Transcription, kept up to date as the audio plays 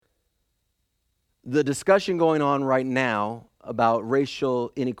the discussion going on right now about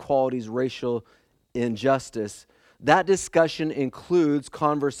racial inequalities, racial injustice, that discussion includes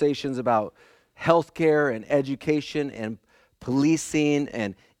conversations about healthcare and education and policing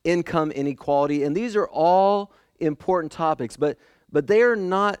and income inequality. And these are all important topics, but they are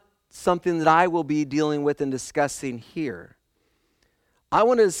not something that I will be dealing with and discussing here. I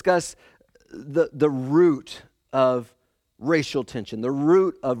want to discuss the root of racial tension, the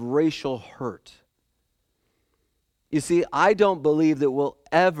root of racial hurt. You see, I don't believe that we'll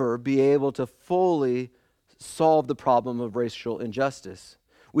ever be able to fully solve the problem of racial injustice.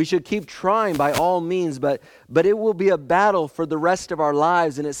 We should keep trying by all means, but it will be a battle for the rest of our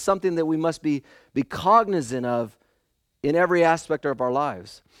lives, and it's something that we must be cognizant of in every aspect of our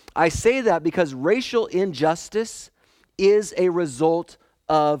lives. I say that because racial injustice is a result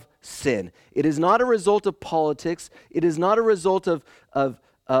of sin. It is not a result of politics. It is not a result of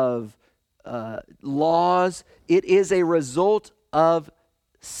laws. It is a result of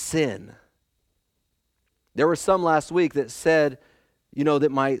sin. There were some last week that said,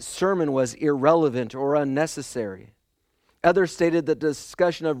 that my sermon was irrelevant or unnecessary. Others stated that the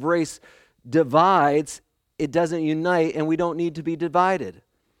discussion of race divides, it doesn't unite, and we don't need to be divided.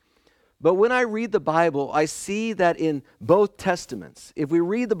 But when I read the Bible, I see that in both testaments, if we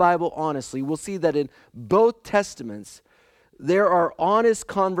read the Bible honestly, we'll see that in both testaments, there are honest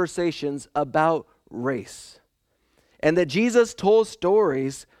conversations about race. And that Jesus told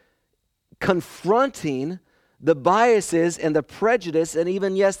stories confronting the biases and the prejudice and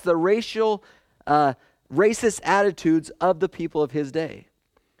even, yes, the racist attitudes of the people of his day.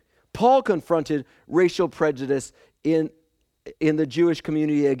 Paul confronted racial prejudice in the Jewish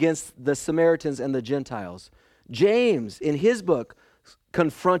community against the Samaritans and the Gentiles. James, in his book,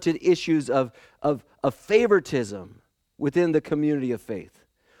 confronted issues of favoritism within the community of faith.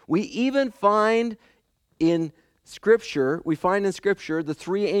 We even find in Scripture the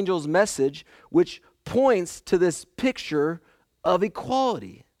three angels' message, which points to this picture of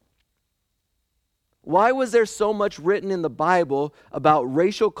equality. Why was there so much written in the Bible about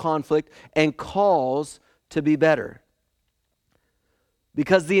racial conflict and calls to be better?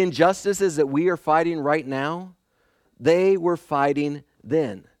 Because the injustices that we are fighting right now, they were fighting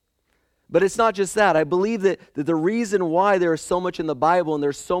then. But it's not just that. I believe that the reason why there is so much in the Bible and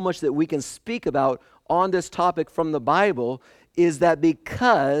there's so much that we can speak about on this topic from the Bible is that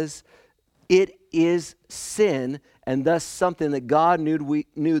because it is sin and thus something that God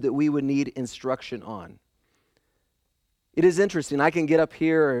knew that we would need instruction on. It is interesting. I can get up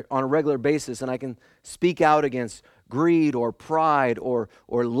here on a regular basis and I can speak out against greed or pride or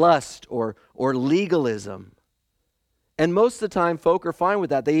lust or legalism. And most of the time, folk are fine with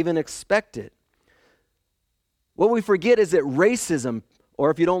that. They even expect it. What we forget is that racism, or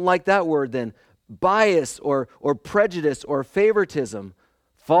if you don't like that word, then bias or prejudice or favoritism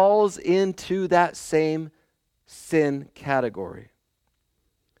falls into that same sin category.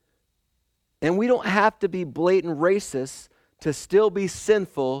 And we don't have to be blatant racists to still be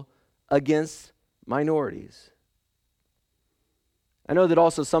sinful against minorities. I know that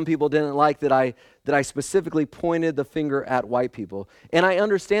also some people didn't like that I specifically pointed the finger at white people. And I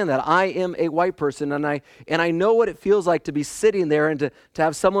understand that. I am a white person, and I know what it feels like to be sitting there and to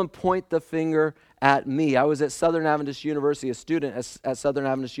have someone point the finger at me. I was at Southern Adventist University, a student at Southern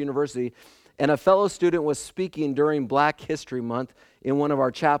Adventist University, and a fellow student was speaking during Black History Month in one of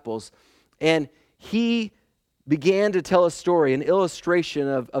our chapels. And he began to tell a story, an illustration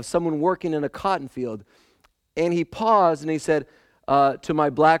of someone working in a cotton field. And he paused and he said, to my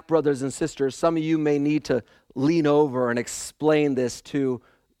black brothers and sisters, some of you may need to lean over and explain this to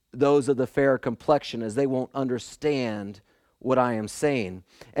those of the fair complexion, as they won't understand what I am saying.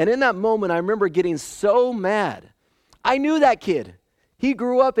 And in that moment, I remember getting so mad. I knew that kid. He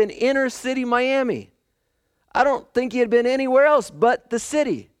grew up in inner city Miami. I don't think he had been anywhere else but the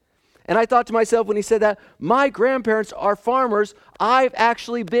city. And I thought to myself when he said that, my grandparents are farmers. I've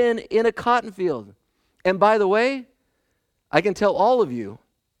actually been in a cotton field. And by the way, I can tell all of you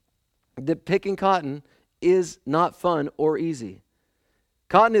that picking cotton is not fun or easy.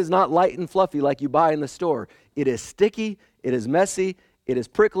 Cotton is not light and fluffy like you buy in the store. It is sticky, it is messy, it is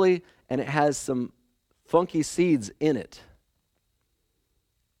prickly, and it has some funky seeds in it.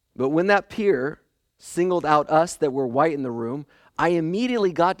 But when that peer singled out us that were white in the room, I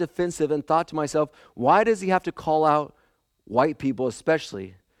immediately got defensive and thought to myself, why does he have to call out white people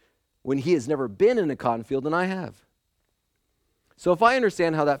especially when he has never been in a cotton field and I have? So if I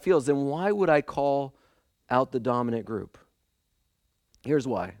understand how that feels, then why would I call out the dominant group? Here's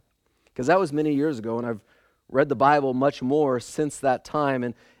why. Because that was many years ago, and I've read the Bible much more since that time.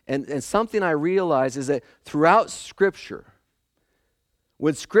 And And something I realize is that throughout Scripture,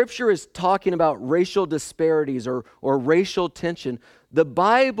 when Scripture is talking about racial disparities or racial tension, the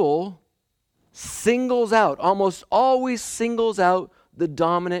Bible almost always singles out the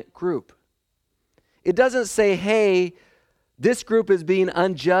dominant group. It doesn't say, hey, this group is being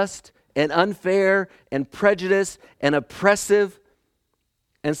unjust and unfair and prejudiced and oppressive,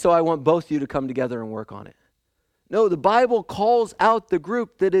 and so I want both of you to come together and work on it. No, the Bible calls out the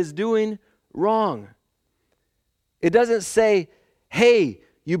group that is doing wrong. It doesn't say, hey,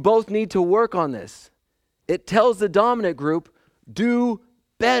 you both need to work on this. It tells the dominant group, do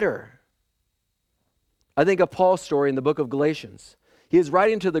better. I think of Paul's story in the book of Galatians. He is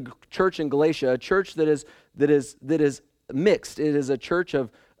writing to the church in Galatia, a church that is mixed. It is a church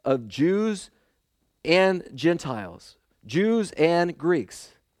of Jews and Gentiles, Jews and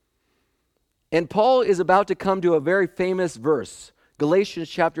Greeks. And Paul is about to come to a very famous verse, Galatians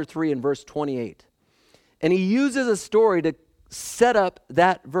chapter 3 and verse 28. And he uses a story to set up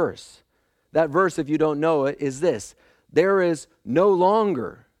that verse. That verse, if you don't know it, is this: there is no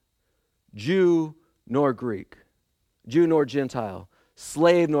longer Jew nor Greek, Jew nor Gentile,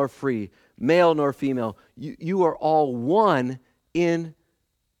 slave nor free, male nor female. You are all one in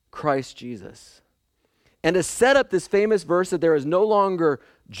Christ Jesus. And to set up this famous verse that there is no longer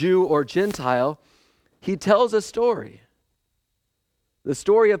Jew or Gentile, he tells a story. The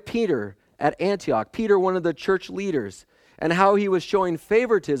story of Peter at Antioch. Peter, one of the church leaders, and how he was showing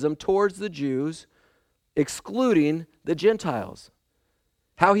favoritism towards the Jews, excluding the Gentiles.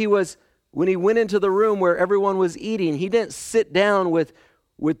 How he was, when he went into the room where everyone was eating, he didn't sit down with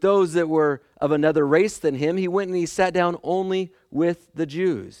those that were of another race than him. He went and he sat down only with the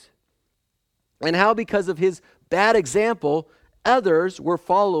Jews. And how because of his bad example, others were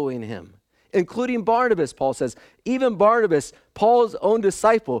following him, including Barnabas, Paul says. Even Barnabas, Paul's own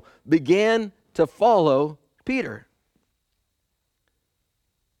disciple, began to follow Peter.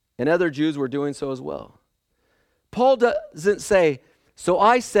 And other Jews were doing so as well. Paul doesn't say, so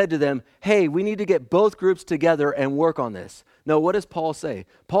I said to them, hey, we need to get both groups together and work on this. No, what does Paul say?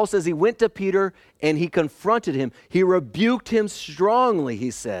 Paul says he went to Peter and he confronted him. He rebuked him strongly, he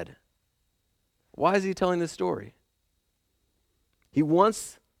said. Why is he telling this story? He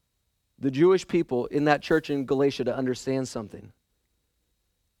wants the Jewish people in that church in Galatia to understand something.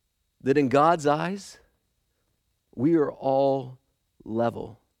 That in God's eyes, we are all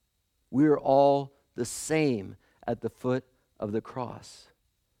level. We are all the same at the foot of the cross.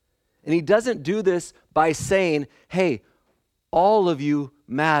 And he doesn't do this by saying, hey, all of you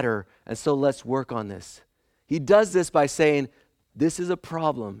matter, and so let's work on this. He does this by saying, this is a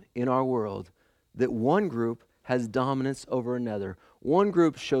problem in our world, that one group has dominance over another. One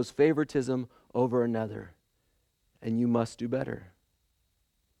group shows favoritism over another, and you must do better.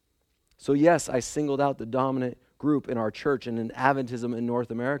 So yes, I singled out the dominant group in our church and in Adventism in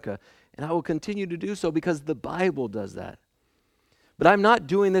North America, and I will continue to do so because the Bible does that. But I'm not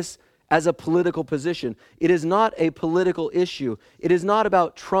doing this as a political position. It is not a political issue. It is not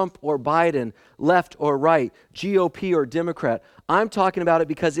about Trump or Biden, left or right, GOP or Democrat. I'm talking about it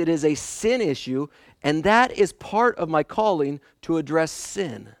because it is a sin issue, and that is part of my calling to address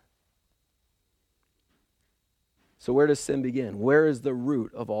sin. So where does sin begin? Where is the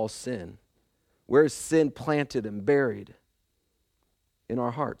root of all sin? Where is sin planted and buried? In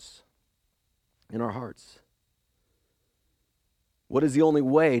our hearts. In our hearts. What is the only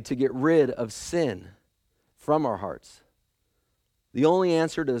way to get rid of sin from our hearts? The only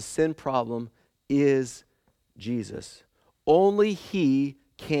answer to the sin problem is Jesus. Only He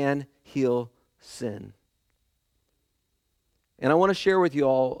can heal sin. And I want to share with you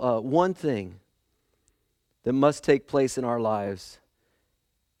all one thing that must take place in our lives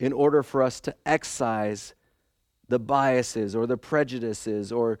in order for us to excise the biases or the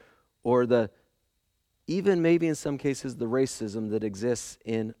prejudices or the, even maybe in some cases, the racism that exists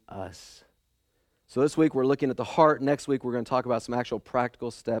in us. So this week we're looking at the heart. Next week we're going to talk about some actual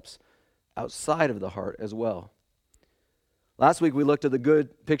practical steps outside of the heart as well. Last week we looked at the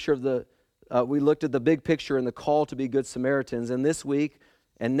good picture of we looked at the big picture and the call to be good Samaritans. And this week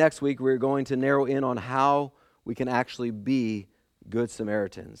and next week we're going to narrow in on how we can actually be good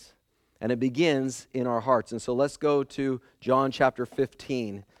Samaritans. And it begins in our hearts. And so let's go to John chapter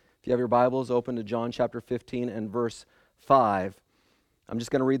 15. If you have your Bibles, open to John chapter 15 and verse 5. I'm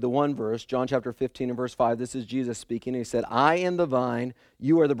just going to read the one verse, John chapter 15 and verse 5. This is Jesus speaking. He said, I am the vine,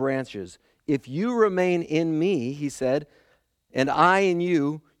 you are the branches. If you remain in me, he said, and I in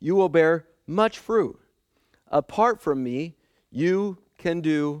you, you will bear much fruit. Apart from me, you can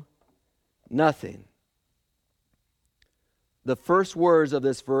do nothing. the first words of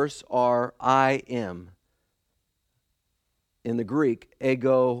this verse are I am. In the Greek,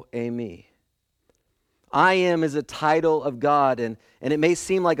 ego eimi. I am is a title of God, and it may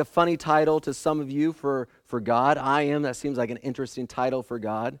seem like a funny title to some of you for God. I am, that seems like an interesting title for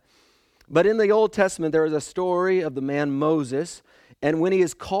God. But in the Old Testament, there is a story of the man Moses, and when he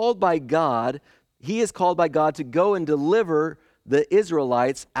is called by God, he is called by God to go and deliver the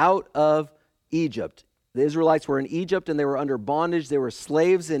Israelites out of Egypt. The Israelites were in Egypt and they were under bondage. They were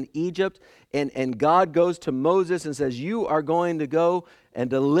slaves in Egypt. And God goes to Moses and says, you are going to go and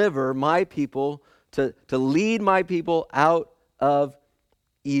deliver my people, to lead my people out of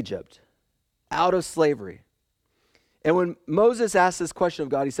Egypt, out of slavery. And when Moses asks this question of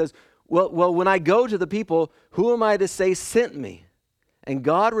God, he says, well, when I go to the people, who am I to say sent me? And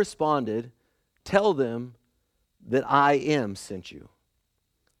God responded, tell them that I am sent you.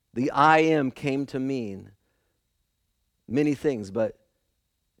 The I am came to mean many things, but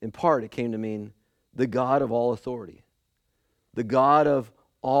in part it came to mean the God of all authority, the God of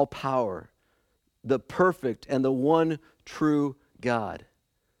all power, the perfect and the one true God,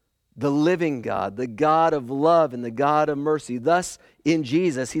 the living God, the God of love and the God of mercy. Thus, in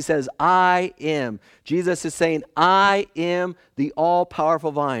Jesus, he says, I am. Jesus is saying, I am the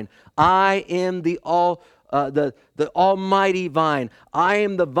all-powerful vine. I am the almighty vine. I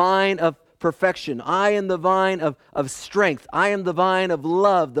am the vine of perfection. I am the vine of strength. I am the vine of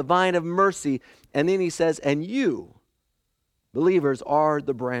love, the vine of mercy. And then he says, and you, believers, are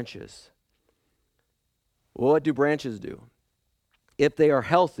the branches. Well, what do branches do? If they are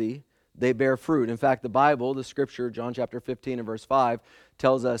healthy, they bear fruit. In fact, the Bible, the scripture, John chapter 15 and verse 5,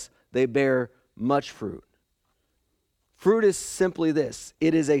 tells us they bear much fruit. Fruit is simply this.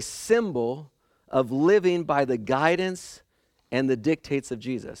 It is a symbol of living by the guidance and the dictates of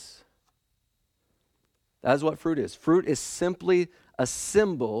Jesus. That is what fruit is. Fruit is simply a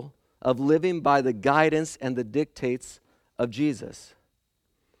symbol of living by the guidance and the dictates of Jesus.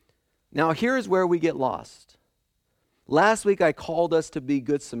 Now, here's where we get lost. Last week, I called us to be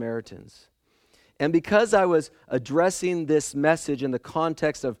good Samaritans. And because I was addressing this message in the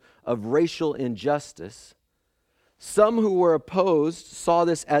context of racial injustice, some who were opposed saw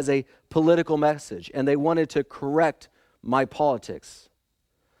this as a political message, and they wanted to correct my politics.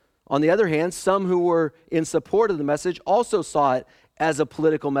 On the other hand, some who were in support of the message also saw it as a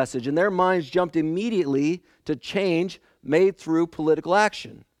political message, and their minds jumped immediately to change made through political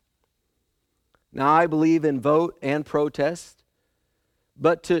action. Now, I believe in vote and protest,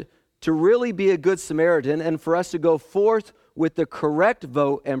 but to really be a good Samaritan and for us to go forth with the correct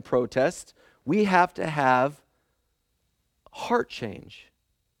vote and protest, we have to have heart change.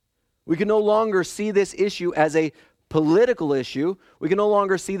 We can no longer see this issue as a political issue. We can no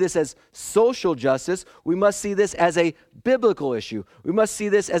longer see this as social justice. We must see this as a biblical issue. We must see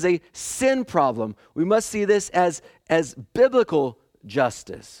this as a sin problem. We must see this as biblical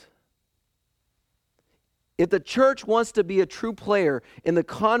justice. If the church wants to be a true player in the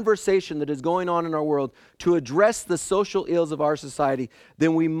conversation that is going on in our world to address the social ills of our society,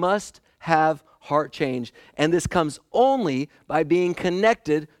 then we must have heart change. And this comes only by being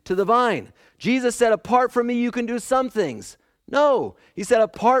connected to the vine. Jesus said, apart from me, you can do some things. No, he said,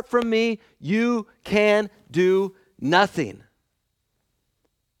 apart from me, you can do nothing.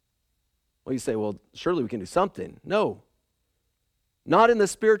 Well, you say, well, surely we can do something. No, not in the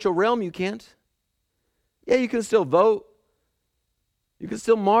spiritual realm, you can't. Yeah, you can still vote. You can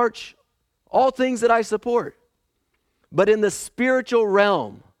still march. All things that I support. But in the spiritual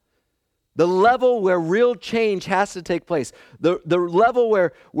realm, the level where real change has to take place, the level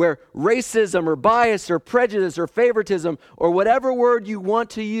where racism or bias or prejudice or favoritism or whatever word you want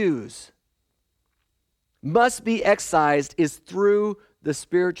to use must be excised is through the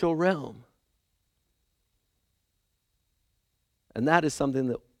spiritual realm. And that is something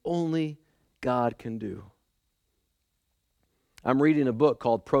that only God can do. I'm reading a book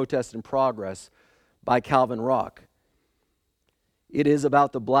called Protest and Progress by Calvin Rock. It is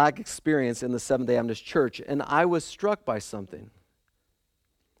about the black experience in the Seventh-day Adventist Church, and I was struck by something.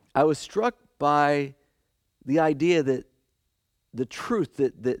 I was struck by the idea that the truth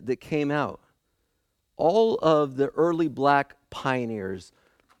that came out. All of the early black pioneers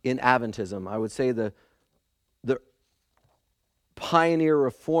in Adventism, I would say the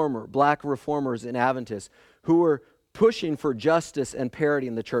pioneer black reformers in Adventists who were pushing for justice and parity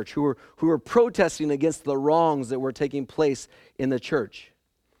in the church, who were protesting against the wrongs that were taking place in the church.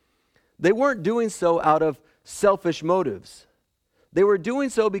 They weren't doing so out of selfish motives. They were doing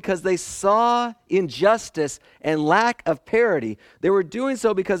so because they saw injustice and lack of parity. They were doing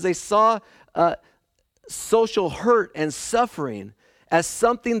so because they saw social hurt and suffering as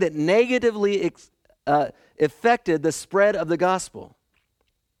something that negatively affected the spread of the gospel.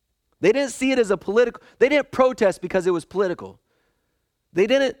 They didn't see it as they didn't protest because it was political. They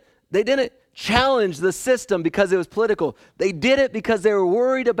didn't challenge the system because it was political. They did it because they were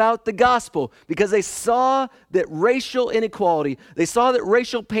worried about the gospel, because they saw that racial inequality, they saw that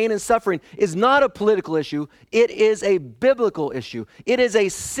racial pain and suffering is not a political issue. It is a biblical issue. It is a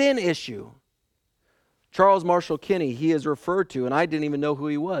sin issue. Charles Marshall Kinney, he is referred to, and I didn't even know who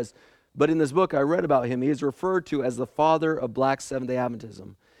he was, but in this book I read about him, he is referred to as the father of Black Seventh-day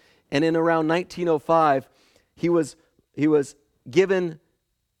Adventism. And in around 1905, he was given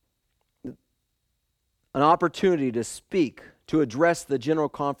an opportunity to speak, to address the General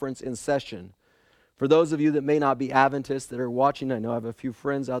Conference in session. For those of you that may not be Adventists that are watching, I know I have a few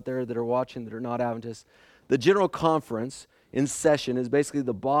friends out there that are watching that are not Adventists. The General Conference in session is basically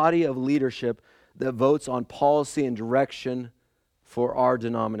the body of leadership that votes on policy and direction for our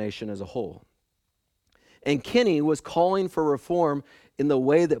denomination as a whole. And Kinney was calling for reform in the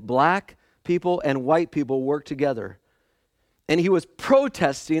way that black people and white people work together. And he was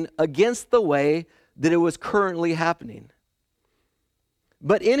protesting against the way that it was currently happening.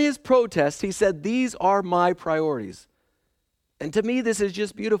 But in his protest, he said, "These are my priorities." And to me, this is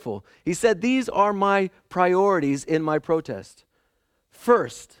just beautiful. He said, "These are my priorities in my protest.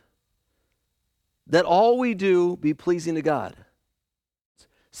 First, that all we do be pleasing to God.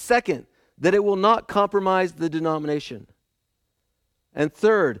 Second, that it will not compromise the denomination. And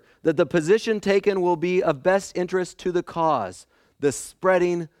third, that the position taken will be of best interest to the cause, the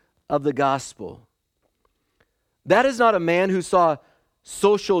spreading of the gospel." That is not a man who saw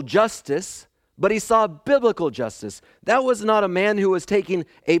social justice, but he saw biblical justice. That was not a man who was taking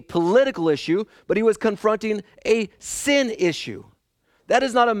a political issue, but he was confronting a sin issue. That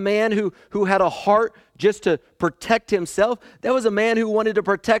is not a man who had a heart just to protect himself. That was a man who wanted to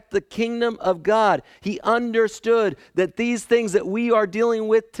protect the kingdom of God. He understood that these things that we are dealing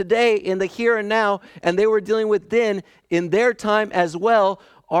with today in the here and now, and they were dealing with then in their time as well,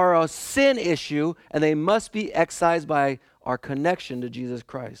 are a sin issue, and they must be excised by our connection to Jesus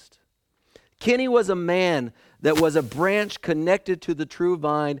Christ. Kinney was a man that was a branch connected to the true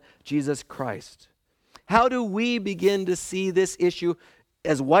vine, Jesus Christ. How do we begin to see this issue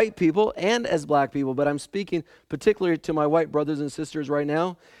as white people and as black people, but I'm speaking particularly to my white brothers and sisters right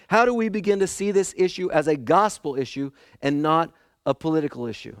now? How do we begin to see this issue as a gospel issue and not a political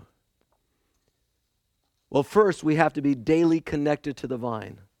issue? Well, first, we have to be daily connected to the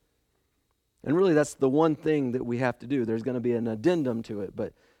vine. And really, that's the one thing that we have to do. There's going to be an addendum to it,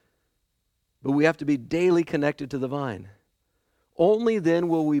 but we have to be daily connected to the vine. Only then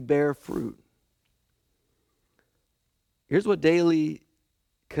will we bear fruit. Here's what daily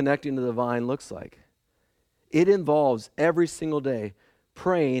connecting to the vine looks like. It involves every single day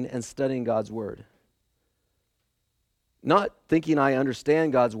praying and studying God's word. Not thinking I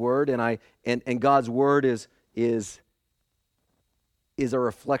understand God's word and God's word is a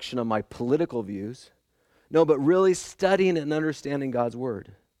reflection of my political views. No, but really studying and understanding God's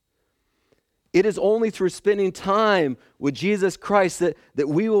word. It is only through spending time with Jesus Christ that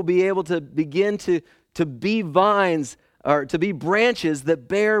we will be able to begin to be vines, or to be branches that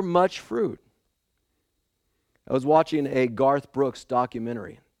bear much fruit. I was watching a Garth Brooks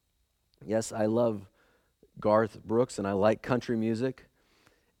documentary. Yes, I love Garth Brooks and I like country music.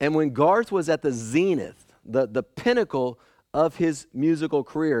 And when Garth was at the zenith, the pinnacle of his musical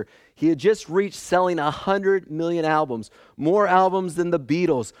career, he had just reached selling 100 million albums, more albums than the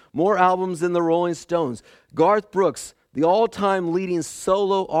Beatles, more albums than the Rolling Stones. Garth Brooks, the all-time leading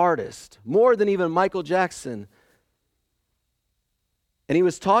solo artist, more than even Michael Jackson. And he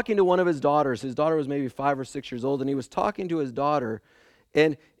was talking to one of his daughters. His daughter was maybe 5 or 6 years old, and he was talking to his daughter,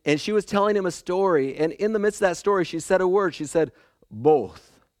 and she was telling him a story, and in the midst of that story, she said a word. She said,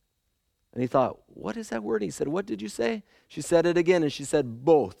 "both." And he thought, what is that word? And he said, "What did you say?" She said it again, and she said,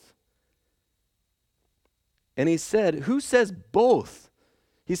 "both." And he said, "Who says both?"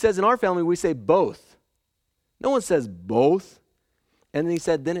 He says, "In our family, we say both. No one says both." And then he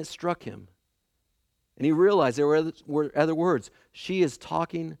said, then it struck him. And he realized there were other words. She is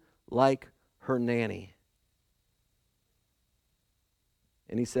talking like her nanny.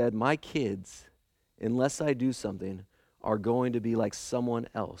 And he said, my kids, unless I do something, are going to be like someone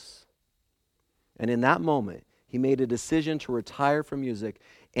else. And in that moment, he made a decision to retire from music.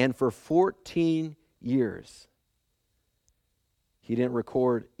 And for 14 years, he didn't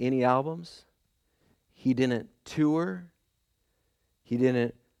record any albums. He didn't tour. He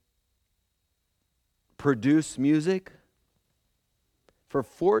didn't produce music. For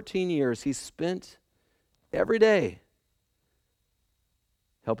 14 years, he spent every day,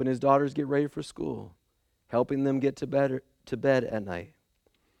 helping his daughters get ready for school, helping them get to bed at night.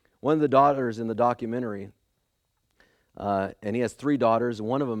 One of the daughters in the documentary, and he has 3 daughters, and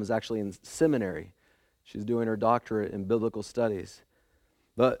one of them is actually in seminary. She's doing her doctorate in biblical studies.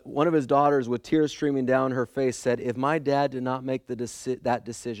 But one of his daughters, with tears streaming down her face, said, if my dad did not make that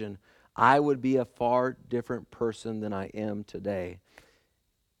decision, I would be a far different person than I am today.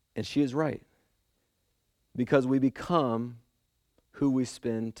 And she is right. Because we become who we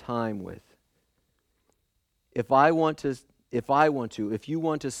spend time with. If you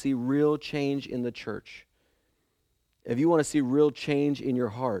want to see real change in the church, if you want to see real change in your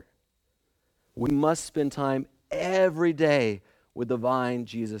heart, we must spend time every day with the vine,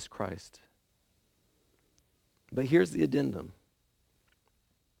 Jesus Christ. But here's the addendum.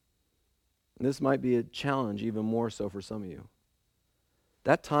 This might be a challenge even more so for some of you.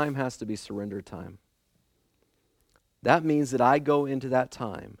 That time has to be surrender time. That means that I go into that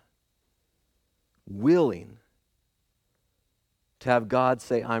time willing to have God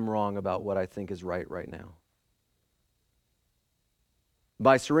say I'm wrong about what I think is right now.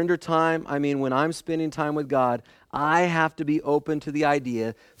 By surrender time, I mean when I'm spending time with God, I have to be open to the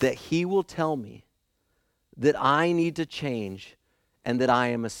idea that He will tell me that I need to change and that I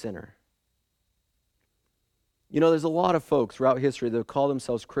am a sinner. You know, there's a lot of folks throughout history that have called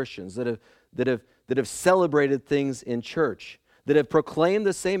themselves Christians, that have celebrated things in church, that have proclaimed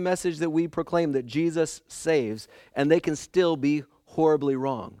the same message that we proclaim, that Jesus saves, and they can still be horribly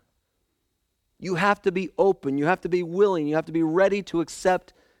wrong. You have to be open, you have to be willing, you have to be ready to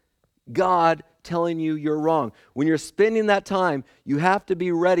accept God telling you you're wrong. When you're spending that time, you have to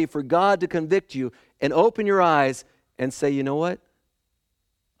be ready for God to convict you and open your eyes and say, you know what?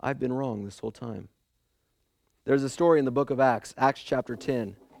 I've been wrong this whole time. There's a story in the book of Acts, Acts chapter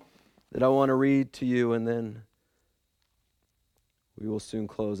 10, that I want to read to you, and then we will soon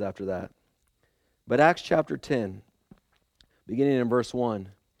close after that. But Acts chapter 10, beginning in verse 1.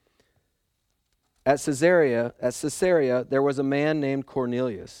 At Caesarea, there was a man named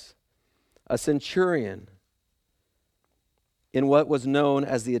Cornelius, a centurion in what was known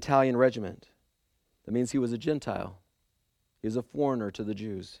as the Italian regiment. That means he was a Gentile. He was a foreigner to the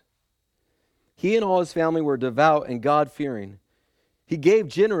Jews. He and all his family were devout and God-fearing. He gave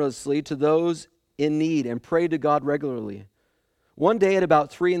generously to those in need and prayed to God regularly. One day at about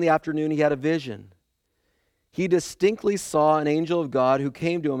 3 p.m, he had a vision. He distinctly saw an angel of God who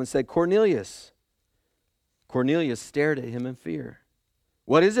came to him and said, Cornelius. Cornelius stared at him in fear.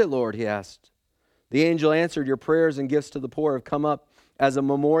 What is it, Lord? He asked. The angel answered, your prayers and gifts to the poor have come up as a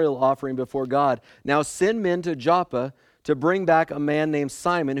memorial offering before God. Now send men to Joppa to bring back a man named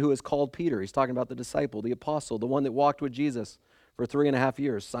Simon who is called Peter. He's talking about the disciple, the apostle, the one that walked with Jesus for 3.5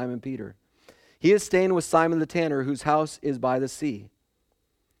 years, Simon Peter. He is staying with Simon the tanner, whose house is by the sea.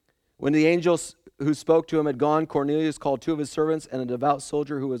 When the angel who spoke to him had gone, Cornelius called 2 of his servants and a devout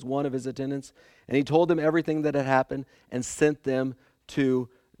soldier who was one of his attendants, and he told them everything that had happened and sent them to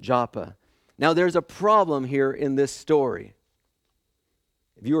Joppa. Now there's a problem here in this story.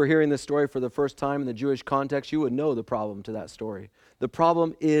 If you were hearing this story for the first time in the Jewish context, you would know the problem to that story. The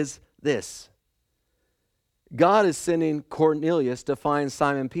problem is this. God is sending Cornelius to find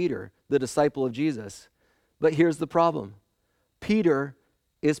Simon Peter, the disciple of Jesus. But here's the problem. Peter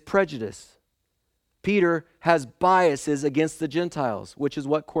is prejudiced. Peter has biases against the Gentiles, which is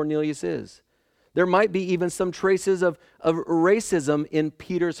what Cornelius is. There might be even some traces of racism in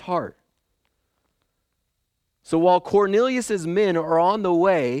Peter's heart. So while Cornelius' men are on the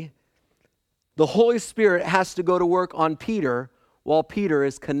way, the Holy Spirit has to go to work on Peter while Peter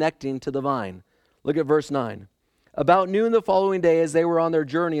is connecting to the vine. Look at verse 9. About noon the following day, as they were on their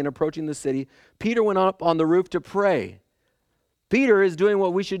journey and approaching the city, Peter went up on the roof to pray. Peter is doing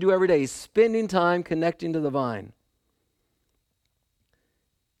what we should do every day. He's spending time connecting to the vine.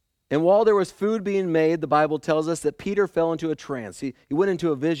 And while there was food being made, the Bible tells us that Peter fell into a trance. He went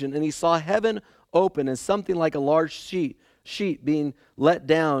into a vision, and he saw heaven open and something like a large sheet being let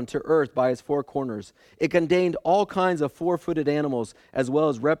down to earth by its 4 corners. It contained all kinds of 4-footed animals, as well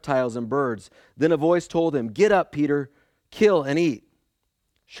as reptiles and birds. Then a voice told him, "Get up, Peter, kill and eat."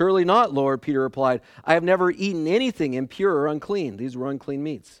 "Surely not, Lord," Peter replied. "I have never eaten anything impure or unclean." These were unclean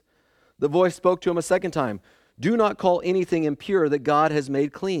meats. The voice spoke to him a second time. "Do not call anything impure that God has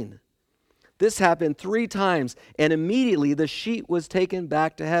made clean." This happened 3 times, and immediately the sheet was taken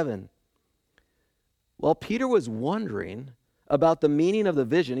back to heaven. While Peter was wondering about the meaning of the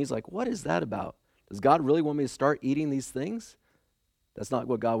vision, he's like, what is that about? Does God really want me to start eating these things? That's not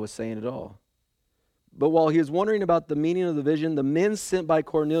what God was saying at all. But while he was wondering about the meaning of the vision, the men sent by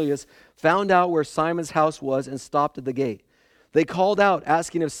Cornelius found out where Simon's house was and stopped at the gate. They called out,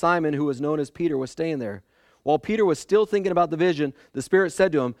 asking if Simon, who was known as Peter, was staying there. While Peter was still thinking about the vision, the Spirit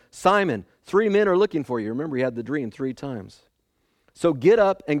said to him, Simon, 3 men are looking for you. Remember, he had the dream 3 times. So get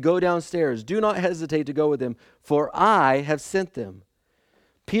up and go downstairs. Do not hesitate to go with them, for I have sent them.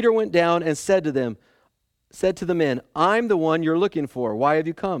 Peter went down and said to the men, I'm the one you're looking for. Why have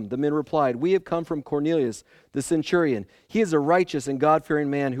you come? The men replied, we have come from Cornelius, the centurion. He is a righteous and God-fearing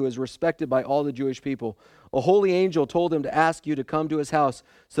man who is respected by all the Jewish people. A holy angel told him to ask you to come to his house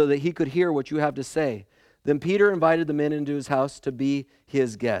so that he could hear what you have to say. Then Peter invited the men into his house to be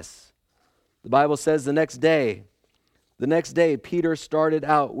his guests. The Bible says the next day, Peter started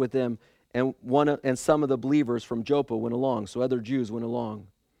out with them, and some of the believers from Joppa went along, so other Jews went along.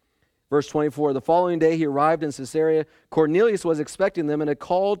 Verse 24, the following day he arrived in Caesarea. Cornelius was expecting them and had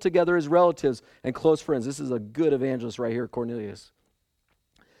called together his relatives and close friends. This is a good evangelist right here, Cornelius.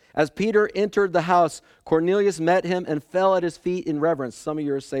 As Peter entered the house, Cornelius met him and fell at his feet in reverence. Some of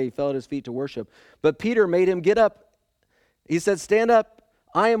yours say he fell at his feet to worship. But Peter made him get up. He said, stand up.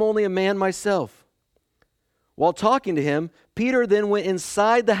 I am only a man myself. While talking to him, Peter then went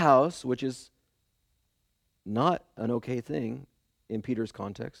inside the house, which is not an okay thing in Peter's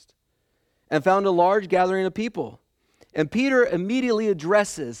context, and found a large gathering of people. And Peter immediately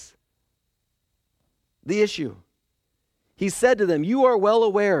addresses the issue. He said to them, you are well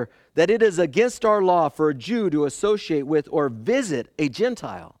aware that it is against our law for a Jew to associate with or visit a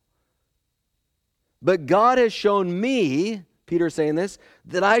Gentile. But God has shown me, Peter saying this,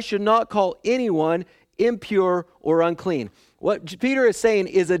 that I should not call anyone impure or unclean. What Peter is saying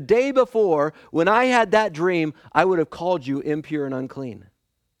is a day before, when I had that dream, I would have called you impure and unclean.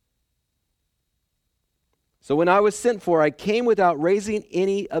 So when I was sent for, I came without raising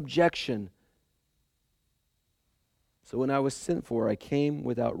any objection.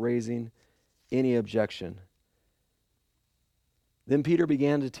 Then Peter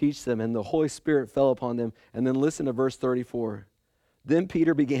began to teach them, and the Holy Spirit fell upon them. And then listen to verse 34. Then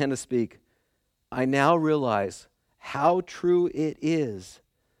Peter began to speak. I now realize how true it is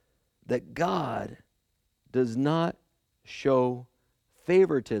that God does not show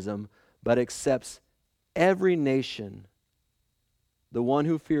favoritism, but accepts every nation, the one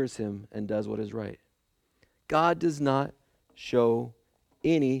who fears him and does what is right. God does not show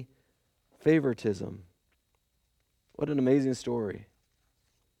any favoritism. What an amazing story.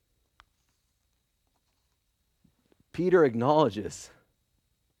 Peter acknowledges,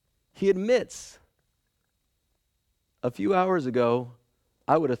 he admits, a few hours ago,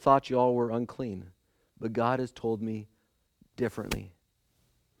 I would have thought you all were unclean, but God has told me differently.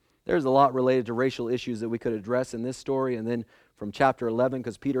 There's a lot related to racial issues that we could address in this story, and then from chapter 11,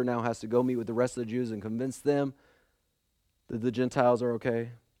 because Peter now has to go meet with the rest of the Jews and convince them that the Gentiles are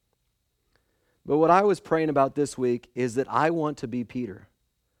okay. But what I was praying about this week is that I want to be Peter.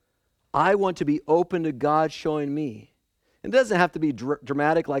 I want to be open to God showing me. It doesn't have to be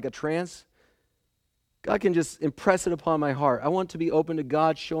dramatic like a trance. God can just impress it upon my heart. I want to be open to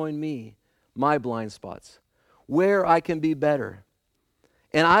God showing me my blind spots, where I can be better.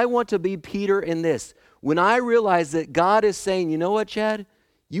 And I want to be Peter in this. When I realize that God is saying, you know what, Chad?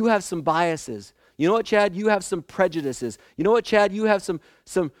 You have some biases. You know what, Chad? You have some prejudices. You know what, Chad? You have some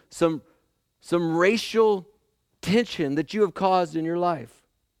racial tension that you have caused in your life.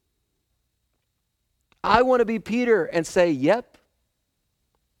 I want to be Peter and say, yep.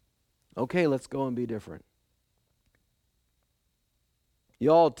 Okay, let's go and be different.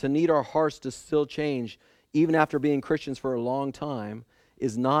 Y'all, to need our hearts to still change, even after being Christians for a long time,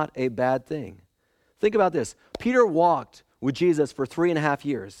 is not a bad thing. Think about this. Peter walked with Jesus for 3.5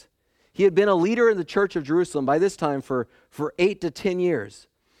 years. He had been a leader in the church of Jerusalem by this time for 8 to 10 years.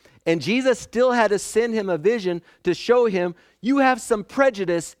 And Jesus still had to send him a vision to show him, you have some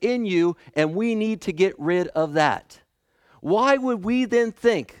prejudice in you, and we need to get rid of that. Why would we then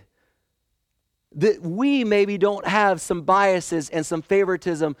think that we maybe don't have some biases and some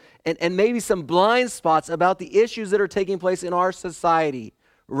favoritism and maybe some blind spots about the issues that are taking place in our society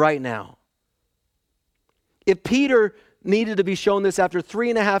right now? If Peter needed to be shown this after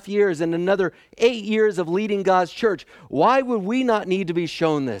 3.5 years and another 8 years of leading God's church, why would we not need to be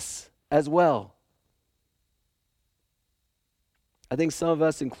shown this as well? I think some of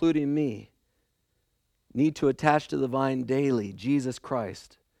us, including me, need to attach to the vine daily, Jesus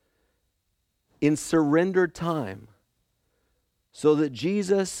Christ, in surrendered time, so that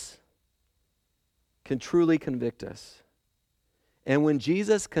Jesus can truly convict us. And when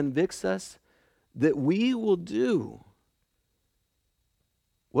Jesus convicts us, that we will do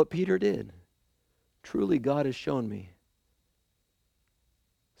what Peter did. Truly, God has shown me.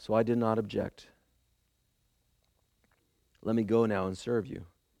 So I did not object. Let me go now and serve you.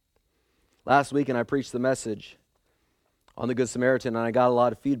 Last weekend, I preached the message on the Good Samaritan, and I got a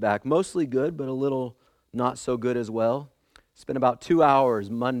lot of feedback, mostly good, but a little not so good as well. Spent about 2 hours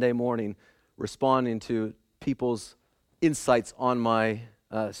Monday morning responding to people's insights on my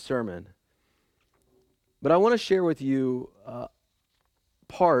sermon. But I want to share with you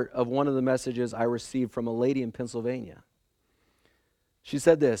part of one of the messages I received from a lady in Pennsylvania. She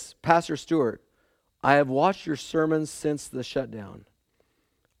said this, Pastor Stewart, I have watched your sermons since the shutdown.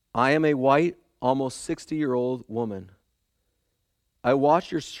 I am a white, almost 60-year-old woman. I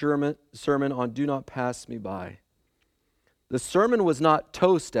watched your sermon on Do Not Pass Me By. The sermon was not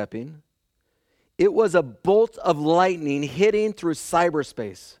toe-stepping. It was a bolt of lightning hitting through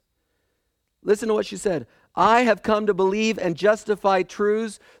cyberspace. Listen to what she said. I have come to believe and justify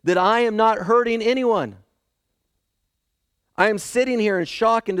truths that I am not hurting anyone. I am sitting here in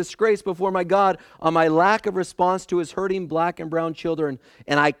shock and disgrace before my God on my lack of response to his hurting black and brown children,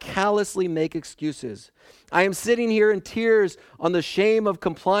 and I callously make excuses. I am sitting here in tears on the shame of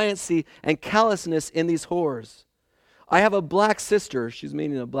compliancy and callousness in these whores. I have a black sister, she's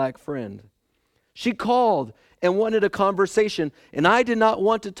meaning a black friend. She called and wanted a conversation, and I did not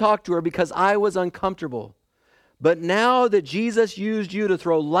want to talk to her because I was uncomfortable. But now that Jesus used you to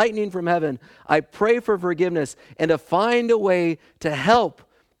throw lightning from heaven, I pray for forgiveness and to find a way to help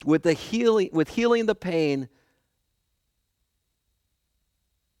with healing the pain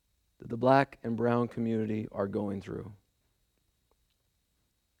that the black and brown community are going through.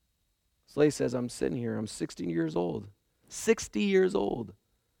 Slay says, I'm sitting here, I'm 60 years old. 60 years old.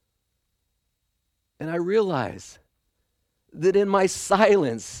 And I realize that in my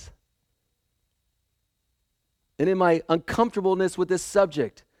silence and in my uncomfortableness with this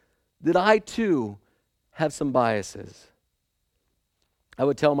subject, that I too have some biases. I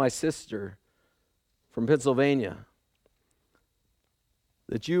would tell my sister from Pennsylvania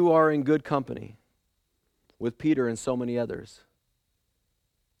that you are in good company with Peter and so many others.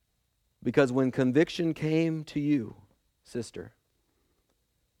 Because when conviction came to you, sister,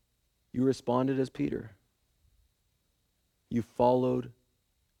 you responded as Peter. You followed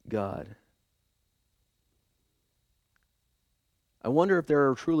God. I wonder if there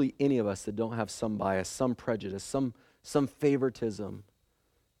are truly any of us that don't have some bias, some prejudice, some favoritism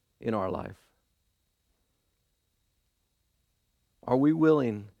in our life. Are we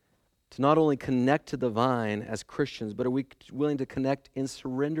willing to not only connect to the vine as Christians, but are we willing to connect in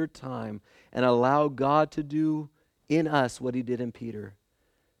surrendered time and allow God to do in us what he did in Peter?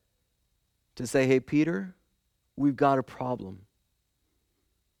 To say, hey, Peter, we've got a problem.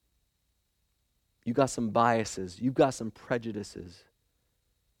 You got some biases. You've got some prejudices.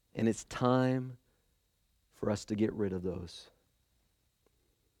 And it's time for us to get rid of those.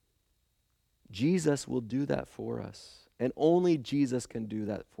 Jesus will do that for us. And only Jesus can do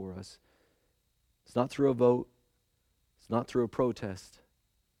that for us. It's not through a vote. It's not through a protest.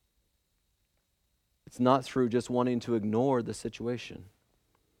 It's not through just wanting to ignore the situation.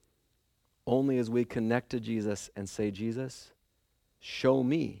 Only as we connect to Jesus and say, Jesus, show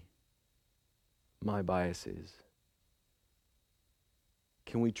me my biases.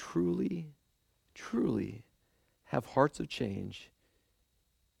 Can we truly, truly have hearts of change?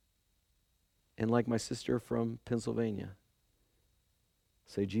 And like my sister from Pennsylvania,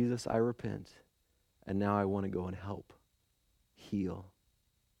 say, Jesus, I repent, and now I want to go and help, heal.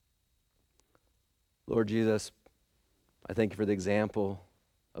 Lord Jesus, I thank you for the example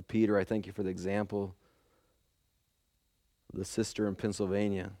of Peter. I thank you for the example of the sister in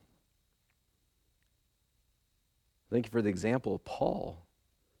Pennsylvania. Thank you for the example of Paul.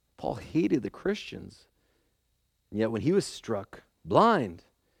 Paul hated the Christians. And yet when he was struck blind,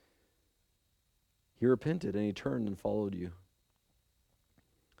 he repented and he turned and followed you.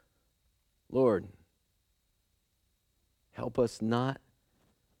 Lord, help us not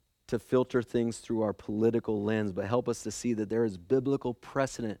to filter things through our political lens, but help us to see that there is biblical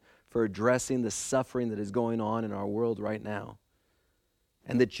precedent for addressing the suffering that is going on in our world right now.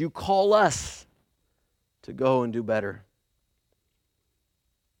 And that you call us to go and do better.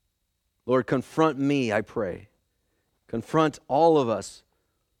 Lord, confront me, I pray. Confront all of us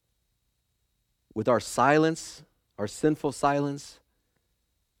with our silence, our sinful silence,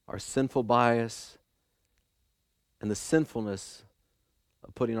 our sinful bias, and the sinfulness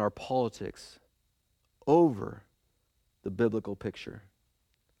of putting our politics over the biblical picture.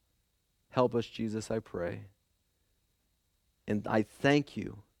 Help us, Jesus, I pray. And I thank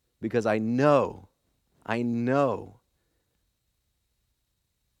you because I know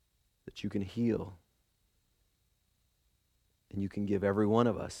that you can heal And you can give every one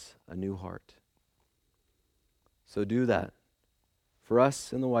of us a new heart. So do that. For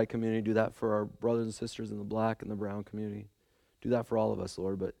us in the white community, do that for our brothers and sisters in the black and the brown community. Do that for all of us,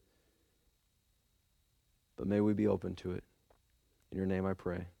 Lord, but may we be open to it. In your name I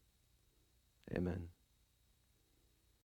pray. Amen.